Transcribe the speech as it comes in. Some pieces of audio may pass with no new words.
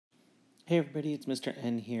Hey everybody, it's Mr.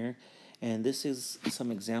 N here, and this is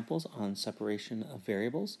some examples on separation of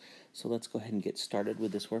variables. So let's go ahead and get started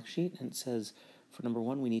with this worksheet. And it says, for number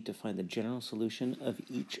one, we need to find the general solution of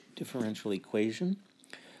each differential equation.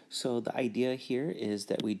 So the idea here is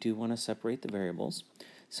that we do want to separate the variables.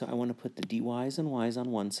 So I want to put the dy's and y's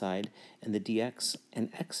on one side and the dx and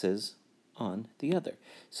x's on the other.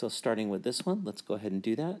 So starting with this one, let's go ahead and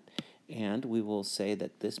do that. And we will say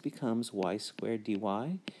that this becomes y squared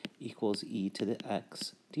dy equals e to the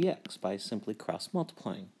x dx by simply cross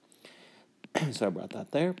multiplying. So I brought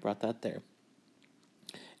that there, brought that there.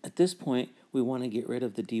 At this point, we want to get rid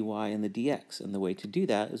of the dy and the dx, and the way to do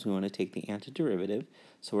that is we want to take the antiderivative,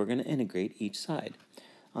 so we're going to integrate each side.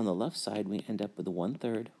 On the left side, we end up with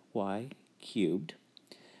 1/3 y cubed.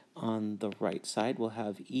 On the right side, we'll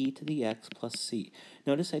have e to the x plus c.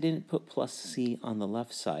 Notice I didn't put plus c on the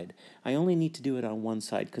left side. I only need to do it on one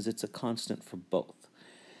side because it's a constant for both.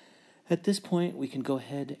 At this point, we can go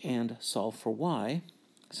ahead and solve for y.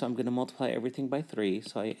 So I'm going to multiply everything by 3,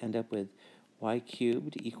 so I end up with y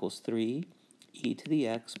cubed equals 3 e to the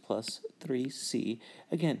x plus 3c.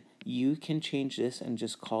 Again, you can change this and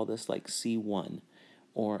just call this like c1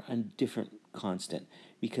 or a different constant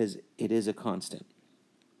because it is a constant.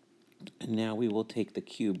 And now we will take the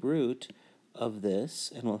cube root of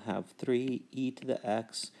this, and we'll have 3 e to the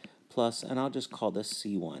x plus, and I'll just call this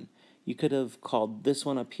c1. You could have called this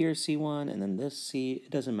one up here c1, and then this c, it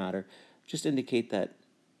doesn't matter. Just indicate that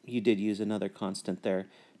you did use another constant there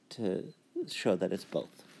to show that it's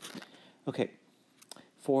both. Okay,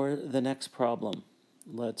 for the next problem,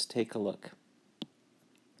 let's take a look.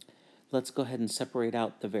 Let's go ahead and separate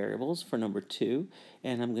out the variables for number 2,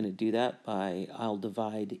 and I'm going to do that by, I'll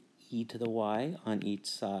divide e to the y on each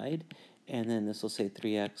side, and then this will say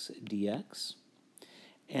 3x dx.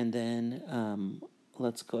 And then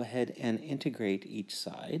let's go ahead and integrate each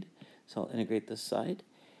side. So I'll integrate this side.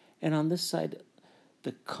 And on this side,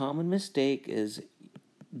 the common mistake is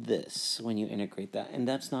this when you integrate that, and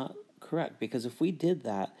that's not correct, because if we did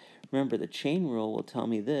that, remember the chain rule will tell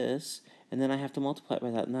me this, and then I have to multiply it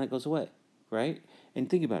by that, and that goes away, right? And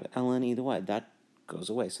think about it, ln e to the y, that goes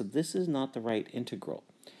away. So this is not the right integral.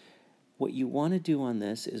 What you want to do on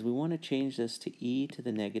this is we want to change this to e to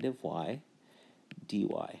the negative y dy,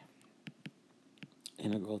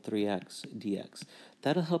 integral 3x dx.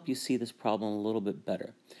 That'll help you see this problem a little bit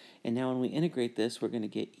better. And now when we integrate this, we're going to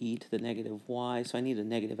get e to the negative y, so I need a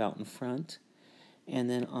negative out in front. And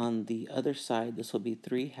then on the other side, this will be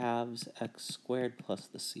 3/2 x squared plus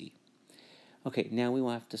the c. Okay, now we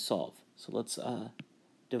will have to solve. So let's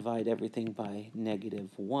divide everything by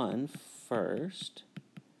 -1 first.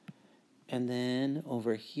 And then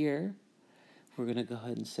over here, we're going to go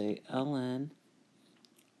ahead and say ln,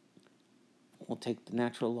 we'll take the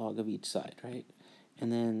natural log of each side, right? And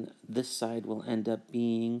then this side will end up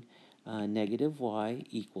being negative y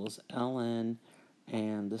equals ln,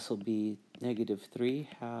 and this will be negative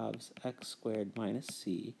 3/2 x squared minus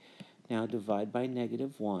c. Now divide by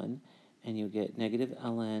 -1, and you'll get negative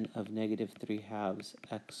ln of negative 3/2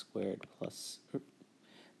 x squared plus,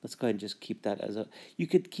 let's go ahead and just keep that as a, you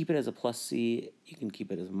could keep it as a plus c, you can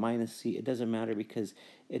keep it as a minus c, it doesn't matter because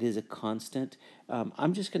it is a constant.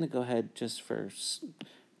 I'm just going to go ahead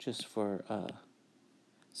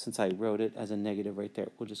since I wrote it as a negative right there,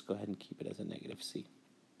 we'll just go ahead and keep it as a negative c.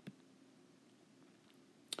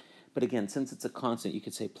 But again, since it's a constant, you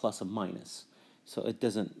could say plus a minus, so it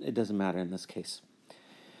doesn't matter in this case.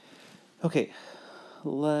 Okay,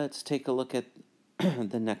 let's take a look at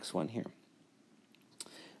the next one here.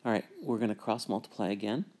 All right, we're going to cross multiply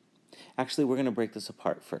again. Actually, we're going to break this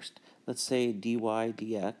apart first. Let's say dy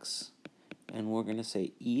dx, and we're going to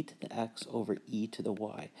say e to the x over e to the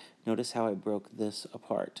y. Notice how I broke this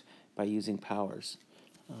apart by using powers.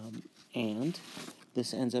 And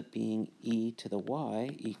this ends up being e to the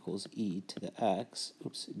y equals e to the x,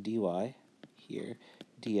 dy here,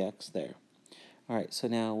 dx there. All right, so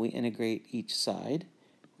now we integrate each side.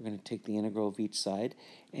 We're going to take the integral of each side,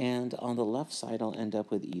 and on the left side, I'll end up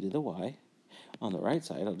with e to the y. On the right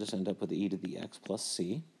side, I'll just end up with e to the x plus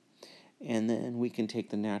c. And then we can take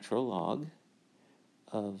the natural log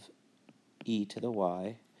of e to the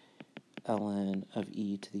y, ln of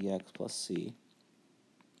e to the x plus c.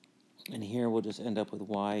 And here we'll just end up with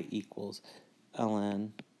y equals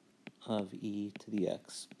ln of e to the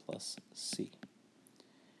x plus c.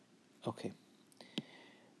 Okay.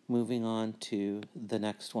 Moving on to the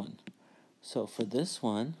next one. So for this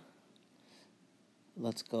one,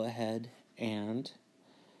 let's go ahead and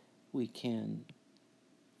we can,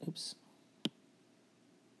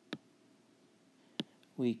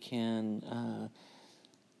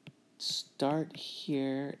 start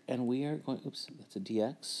here, and we are going, oops, that's a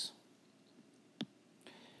dx.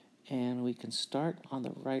 And we can start on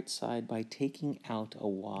the right side by taking out a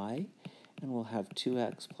y, and we'll have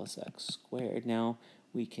 2x plus x squared. Now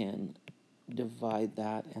we can divide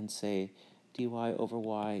that and say dy over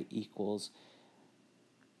y equals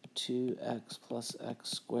 2x plus x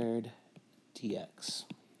squared dx.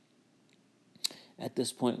 At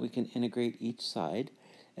this point, we can integrate each side,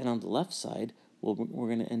 and on the left side, we're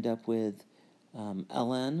going to end up with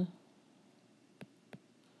ln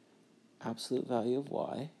absolute value of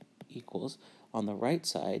y equals, on the right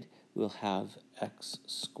side, we'll have x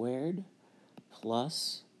squared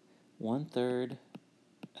plus 1/3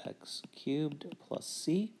 x cubed plus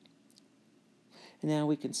c. And now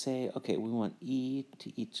we can say, okay, we want e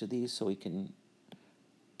to each of these, so we can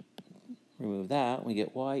remove that. We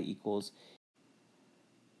get y equals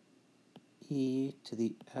e to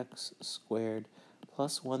the x squared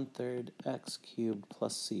plus 1/3 x cubed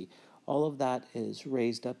plus c. All of that is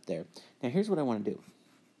raised up there. Now here's what I want to do.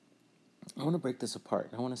 I want to break this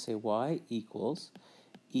apart. I want to say y equals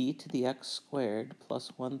e to the x squared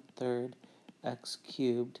plus 1/3 x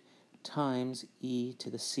cubed times e to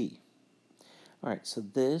the c. All right, so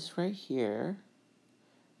this right here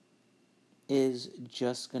is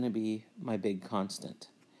just going to be my big constant.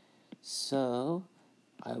 So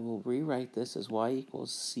I will rewrite this as y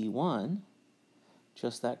equals c1,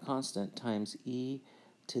 just that constant, times e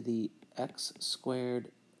to the x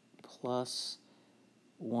squared plus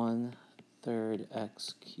 1/3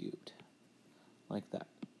 x cubed, like that.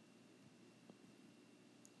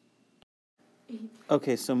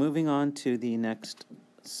 Okay, so moving on to the next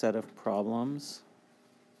set of problems.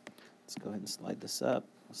 Let's go ahead and slide this up.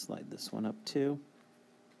 I'll slide this one up too.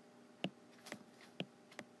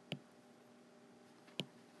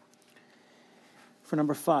 For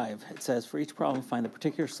number 5, it says, for each problem, find the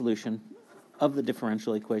particular solution of the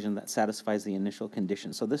differential equation that satisfies the initial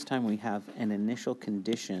condition. So this time we have an initial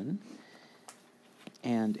condition,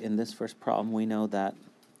 and in this first problem, we know that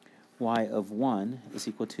y of 1 is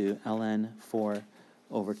equal to ln 4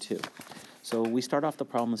 over 2. So we start off the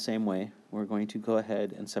problem the same way. We're going to go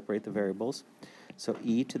ahead and separate the variables. So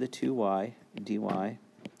e to the 2y dy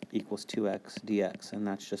equals 2x dx, and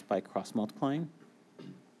that's just by cross multiplying.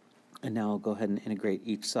 And now I'll go ahead and integrate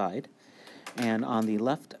each side. And on the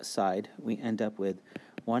left side, we end up with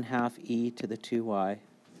 1/2 e to the 2y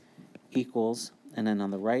equals, and then on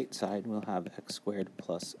the right side, we'll have x squared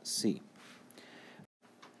plus c.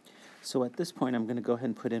 So at this point, I'm going to go ahead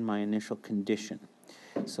and put in my initial condition.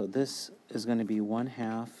 So this is going to be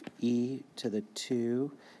 1/2 e to the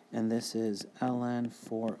 2, and this is ln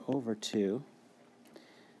 4 over 2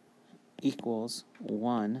 equals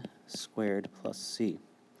 1 squared plus c.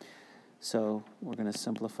 So we're going to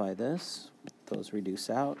simplify this. Those reduce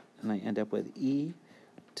out, and I end up with e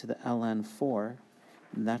to the ln 4,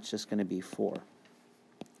 and that's just going to be 4.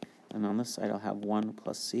 And on this side, I'll have 1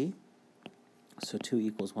 plus c. So 2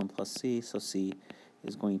 equals 1 plus c, so c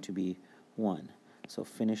is going to be 1. So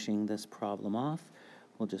finishing this problem off,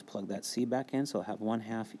 we'll just plug that c back in. So I'll have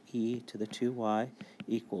 1/2 e to the 2y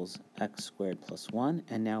equals x squared plus 1.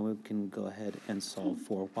 And now we can go ahead and solve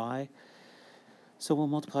for y. So we'll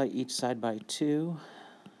multiply each side by 2,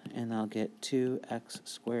 and I'll get 2x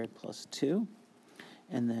squared plus 2.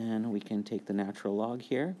 And then we can take the natural log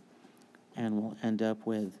here, and we'll end up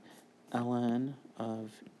with ln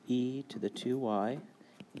of e to the 2y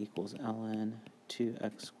equals ln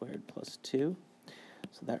 2x squared plus 2.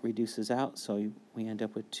 So that reduces out, so we end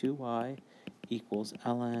up with 2y equals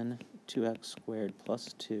ln 2x squared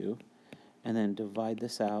plus 2. And then divide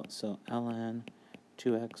this out, so ln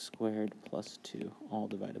 2x squared plus 2, all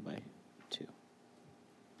divided by 2.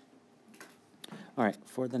 All right,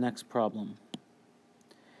 for the next problem,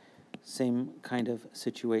 same kind of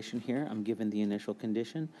situation here. I'm given the initial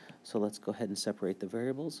condition, so let's go ahead and separate the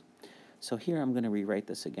variables. So here I'm going to rewrite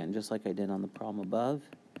this again, just like I did on the problem above,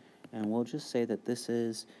 and we'll just say that this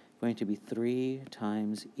is going to be 3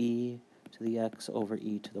 times e to the x over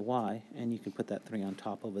e to the y, and you can put that 3 on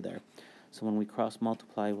top over there. So when we cross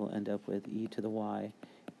multiply, we'll end up with e to the y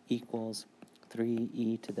equals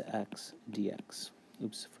 3e to the x dx.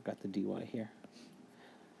 Oops, forgot the dy here.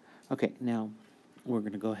 Okay, now we're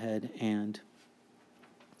going to go ahead and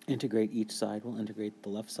integrate each side. We'll integrate the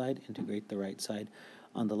left side, integrate the right side.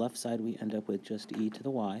 On the left side, we end up with just e to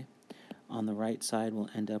the y. On the right side, we'll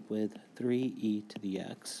end up with 3e to the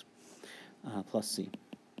x plus c.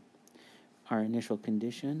 Our initial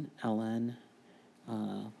condition, ln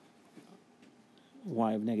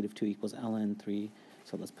y of negative 2 equals ln 3.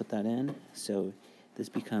 So let's put that in. So this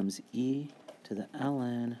becomes e to the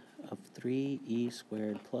ln of 3e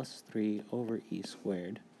squared plus 3 over e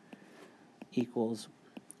squared equals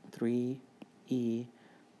 3e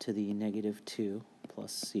to the negative 2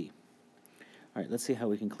 plus c. All right, let's see how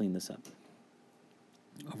we can clean this up.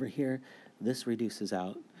 Over here, this reduces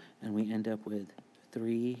out, and we end up with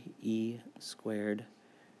 3e squared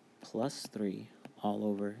plus 3 all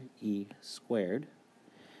over e squared.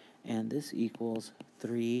 And this equals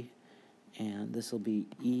 3, and this will be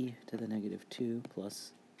e to the negative 2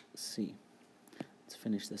 plus c. Let's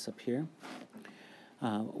finish this up here.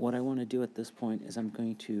 What I want to do at this point is I'm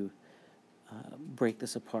going to break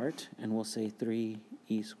this apart, and we'll say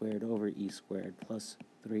 3e squared over e squared plus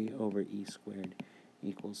 3 over e squared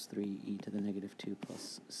equals 3e to the negative 2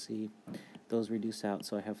 plus c. Those reduce out,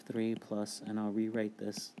 so I have 3 plus, and I'll rewrite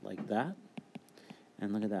this like that.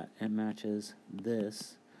 And look at that, it matches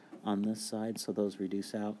this on this side, so those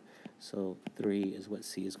reduce out. So 3 is what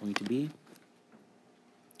c is going to be.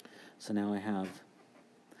 So now I have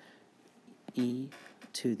e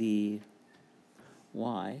to the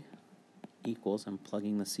y equals, I'm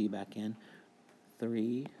plugging the c back in,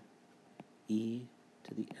 3e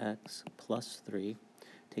to the x plus 3.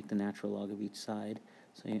 Take the natural log of each side,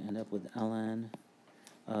 so you end up with ln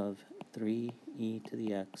of 3e to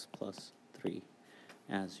the x plus 3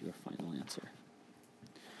 as your final answer.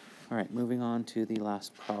 All right, moving on to the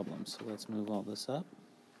last problem. So let's move all this up.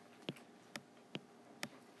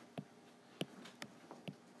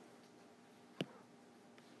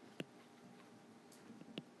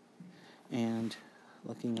 And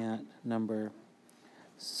looking at number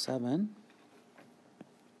 7,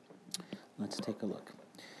 let's take a look.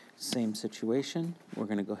 Same situation. We're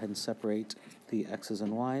going to go ahead and separate the x's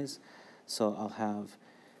and y's. So I'll have,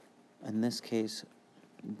 in this case,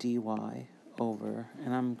 dy over,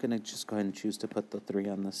 and I'm going to just go ahead and choose to put the 3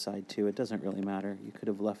 on this side too. It doesn't really matter. You could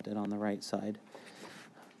have left it on the right side.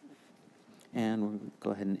 And we'll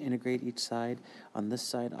go ahead and integrate each side. On this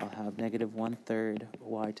side, I'll have negative 1/3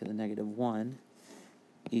 y to the negative 1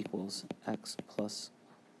 equals x plus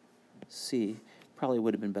c. Probably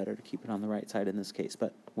would have been better to keep it on the right side in this case,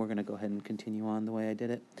 but we're going to go ahead and continue on the way I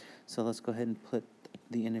did it. So let's go ahead and put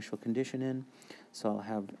the initial condition in. So I'll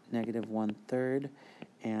have negative 1/3,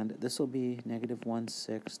 and this will be negative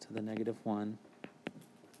 1/6 to the negative 1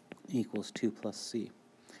 equals 2 plus c.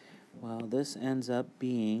 Well, this ends up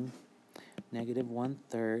being negative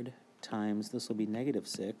 1/3 times, this will be negative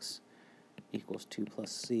 6 equals 2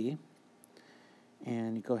 plus c.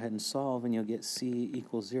 And you go ahead and solve, and you'll get c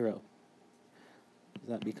equals 0.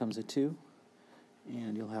 That becomes a 2,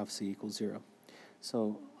 and you'll have c equals 0.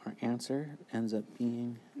 So our answer ends up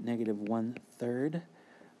being negative 1/3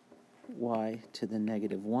 y to the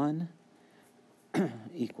negative 1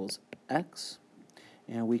 equals x.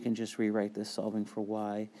 And we can just rewrite this solving for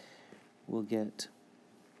y. We'll get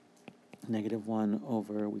negative 1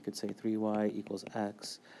 over, we could say 3y equals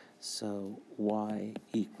x. So y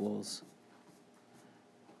equals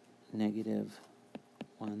negative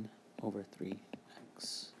 1 over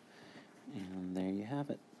 3x. And there you have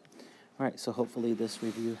it. All right, so hopefully this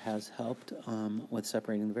review has helped with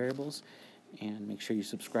separating the variables. And make sure you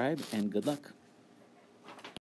subscribe, and good luck.